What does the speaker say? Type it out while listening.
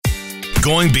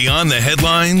Going beyond the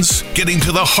headlines, getting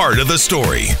to the heart of the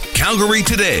story. Calgary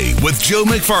Today with Joe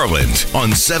McFarland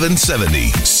on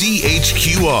 770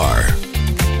 CHQR.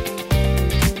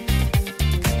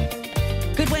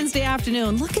 Good Wednesday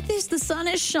afternoon. Look at this. The sun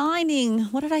is shining.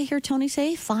 What did I hear Tony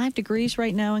say? 5 degrees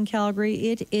right now in Calgary.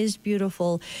 It is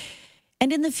beautiful.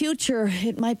 And in the future,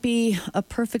 it might be a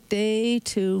perfect day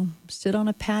to sit on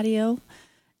a patio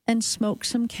and smoke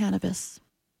some cannabis.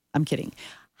 I'm kidding.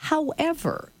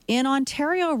 However, in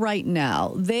Ontario right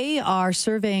now, they are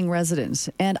surveying residents.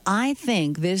 And I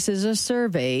think this is a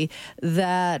survey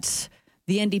that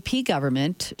the NDP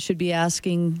government should be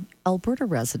asking Alberta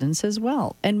residents as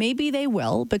well. And maybe they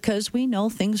will, because we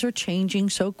know things are changing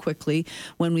so quickly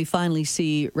when we finally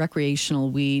see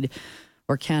recreational weed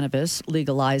or cannabis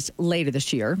legalized later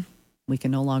this year. We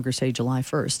can no longer say July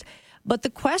 1st. But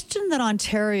the question that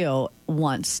Ontario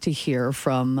wants to hear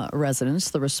from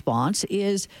residents, the response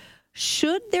is,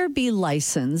 should there be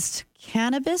licensed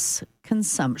cannabis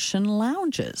consumption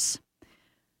lounges?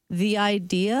 The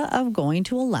idea of going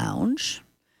to a lounge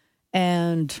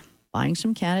and buying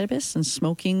some cannabis and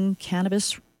smoking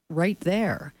cannabis right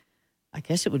there, I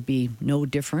guess it would be no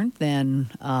different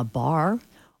than a bar,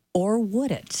 or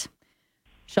would it?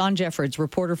 Sean Jeffords,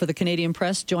 reporter for the Canadian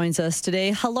Press, joins us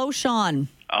today. Hello, Sean.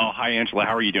 Oh, hi, Angela.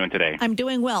 How are you doing today? I'm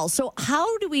doing well. So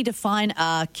how do we define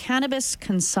a cannabis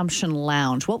consumption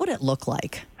lounge? What would it look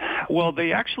like? Well,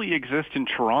 they actually exist in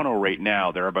Toronto right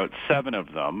now. There are about 7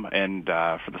 of them. And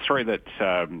for the story that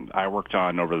I worked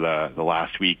on over the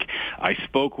last week, I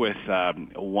spoke with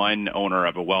one owner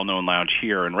of a well-known lounge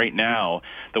here. And right now,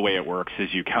 the way it works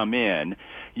is you come in,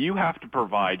 you have to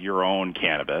provide your own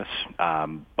cannabis,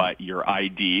 but you're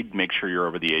ID'd, make sure you're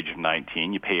over the age of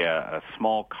 19. You pay a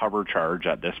small cover charge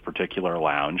at this particular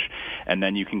lounge, and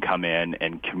then you can come in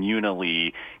and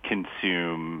communally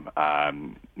consume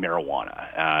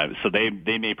marijuana. So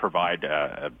they may provide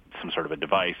some sort of a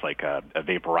device like a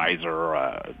vaporizer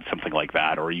or something like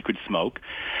that, or you could smoke.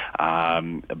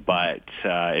 But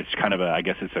it's kind of I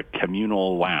guess it's a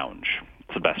communal lounge.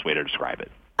 It's the best way to describe it.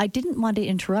 I didn't want to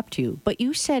interrupt you, but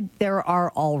you said there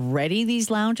are already these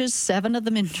lounges, 7 of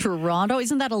them in Toronto.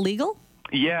 Isn't that illegal?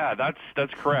 Yeah,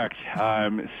 that's correct.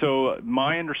 So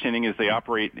my understanding is they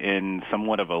operate in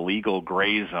somewhat of a legal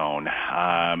gray zone,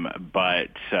 but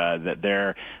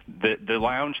that the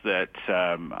lounge that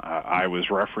I was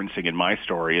referencing in my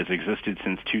story has existed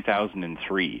since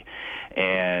 2003,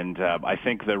 and I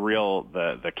think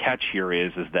the catch here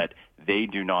is that they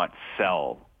do not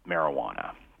sell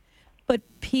marijuana.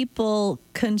 But people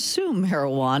consume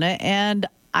marijuana, and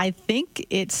I think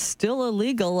it's still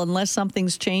illegal unless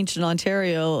something's changed in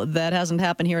Ontario that hasn't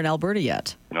happened here in Alberta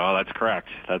yet. No, that's correct.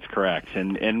 That's correct.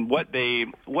 And what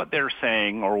they're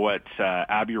saying, or what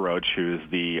Abby Roach, who's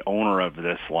the owner of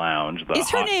this lounge, the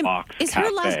Hot Box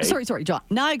Cafe. Sorry, John.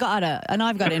 Now I've got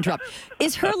to interrupt.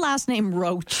 Is her last name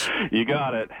Roach? You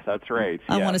got it. That's right.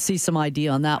 I want to see some ID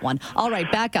on that one. All right,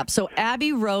 back up. So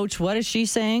Abby Roach, what is she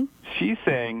saying? She's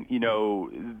saying,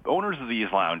 owners of these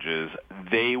lounges,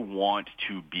 they want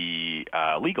to be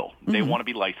legal. Mm-hmm. They want to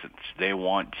be licensed. They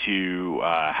want to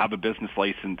have a business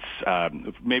license.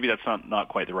 Maybe that's not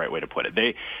quite the right way to put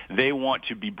it. They want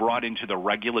to be brought into the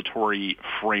regulatory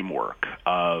framework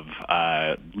of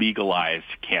legalized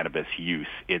cannabis use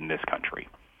in this country.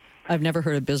 I've never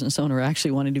heard a business owner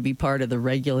actually wanting to be part of the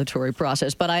regulatory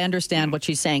process, but I understand what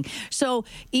she's saying. So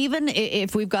even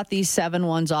if we've got these 7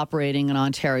 ones operating in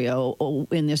Ontario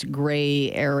in this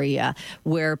gray area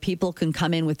where people can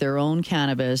come in with their own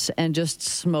cannabis and just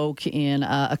smoke in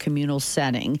a communal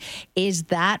setting, is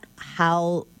that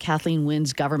how Kathleen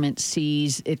Wynne's government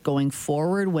sees it going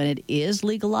forward when it is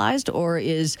legalized, or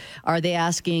are they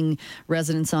asking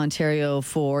residents of Ontario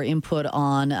for input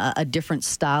on a different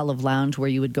style of lounge where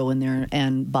you would go in there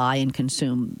and buy and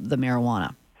consume the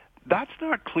marijuana? That's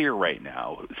not clear right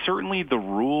now. Certainly the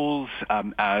rules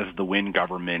as the Wynne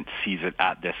government sees it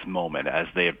at this moment, as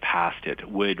they have passed it,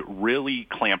 would really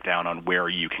clamp down on where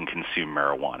you can consume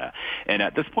marijuana. And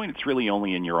at this point, it's really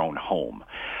only in your own home.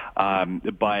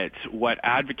 But what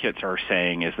advocates are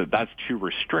saying is that that's too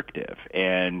restrictive,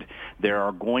 and there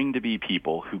are going to be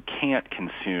people who can't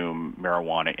consume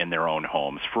marijuana in their own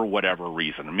homes for whatever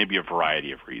reason, maybe a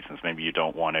variety of reasons. Maybe you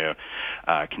don't want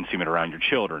to consume it around your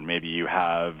children. Maybe you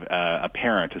have a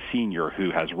parent, a senior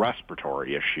who has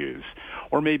respiratory issues,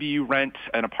 or maybe you rent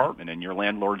an apartment and your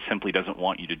landlord simply doesn't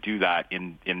want you to do that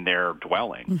in their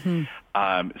dwelling.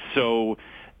 Mm-hmm. So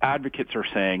advocates are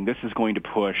saying this is going to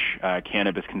push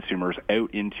cannabis consumers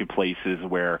out into places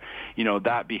where,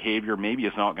 that behavior maybe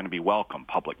is not going to be welcome.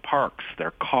 Public parks,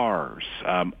 their cars,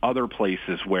 other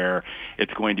places where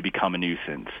it's going to become a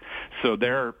nuisance. So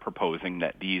they're proposing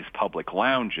that these public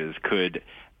lounges could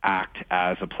act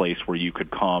as a place where you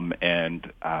could come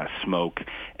and smoke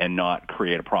and not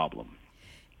create a problem.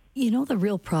 The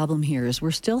real problem here is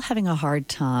we're still having a hard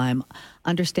time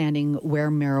understanding where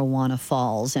marijuana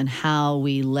falls and how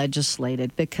we legislate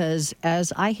it, because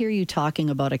as I hear you talking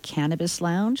about a cannabis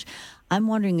lounge, I'm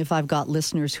wondering if I've got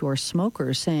listeners who are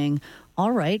smokers saying,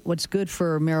 all right, what's good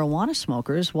for marijuana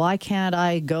smokers? Why can't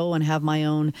I go and have my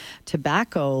own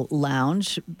tobacco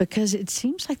lounge? Because it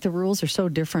seems like the rules are so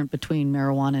different between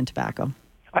marijuana and tobacco.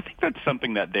 I think that's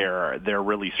something that they're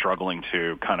really struggling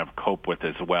to kind of cope with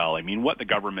as well. I mean, what the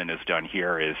government has done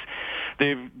here is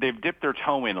they've dipped their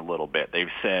toe in a little bit.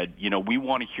 They've said, we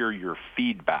want to hear your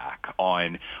feedback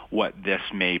on what this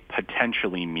may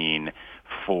potentially mean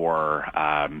for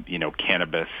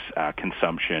cannabis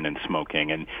consumption and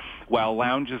smoking. And while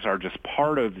lounges are just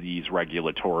part of these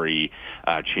regulatory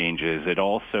changes, it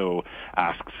also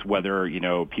asks whether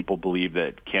people believe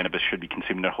that cannabis should be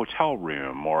consumed in a hotel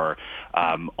room or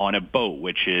on a boat,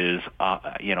 which is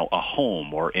a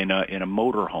home, or in a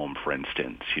motor home, for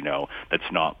instance,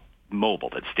 that's not mobile,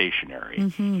 that's stationary.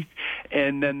 Mm-hmm.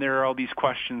 And then there are all these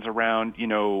questions around,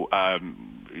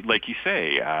 like you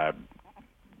say,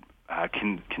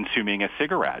 consuming a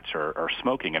cigarettes or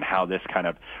smoking, and how this kind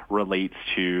of relates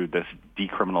to this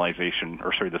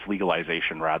this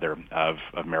legalization rather of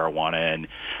marijuana, and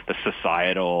the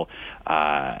societal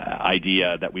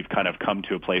idea that we've kind of come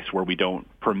to a place where we don't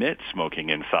permit smoking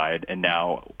inside. And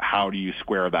now how do you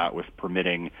square that with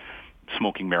permitting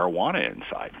smoking marijuana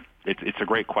inside? It's a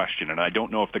great question, and I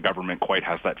don't know if the government quite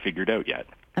has that figured out yet.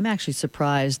 I'm actually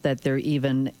surprised that they're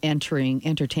even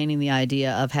entertaining the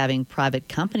idea of having private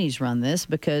companies run this,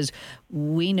 because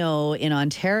we know in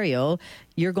Ontario,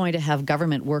 you're going to have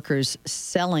government workers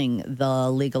selling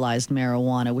the legalized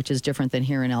marijuana, which is different than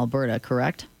here in Alberta,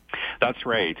 correct? That's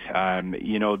right.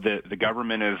 The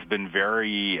government has been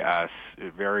very, I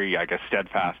guess,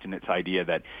 steadfast in its idea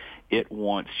that it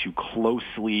wants to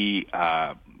closely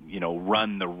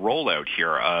run the rollout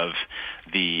here of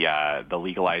the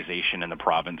legalization in the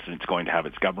province, and it's going to have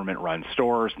its government-run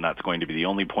stores, and that's going to be the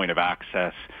only point of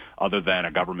access other than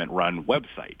a government-run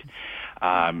website.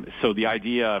 So the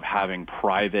idea of having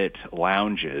private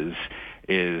lounges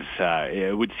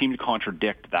it would seem to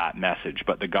contradict that message,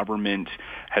 but the government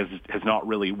has not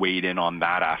really weighed in on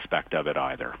that aspect of it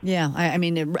either. Yeah, I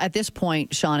mean, at this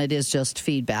point, Sean, it is just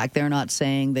feedback. They're not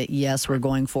saying that, yes, we're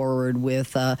going forward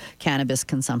with cannabis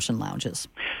consumption lounges.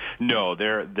 No,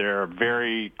 they're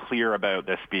very clear about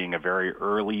this being a very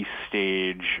early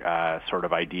stage sort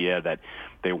of idea, that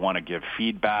they want to give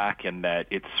feedback, and that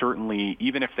it's certainly,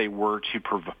 even if they were to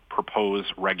propose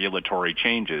regulatory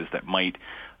changes that might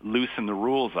loosen the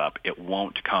rules up, it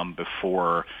won't come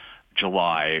before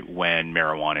July when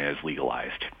marijuana is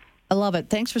legalized. I love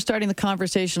it. Thanks for starting the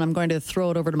conversation. I'm going to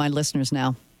throw it over to my listeners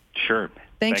now. Sure.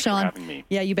 Thanks, Sean. For having me.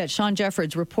 Yeah, you bet. Sean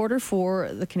Jeffords, reporter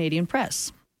for the Canadian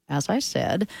Press. As I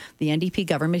said, the NDP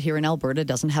government here in Alberta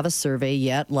doesn't have a survey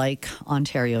yet like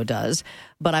Ontario does,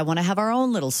 but I want to have our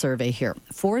own little survey here.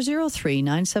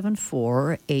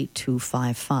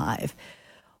 403-974-8255.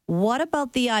 What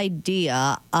about the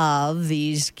idea of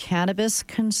these cannabis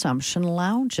consumption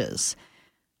lounges?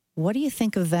 What do you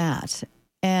think of that?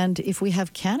 And if we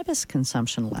have cannabis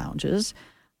consumption lounges,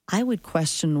 I would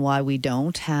question why we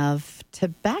don't have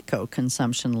tobacco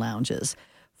consumption lounges.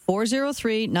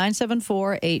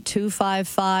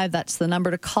 403-974-8255. That's the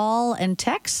number to call and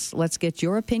text. Let's get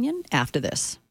your opinion after this.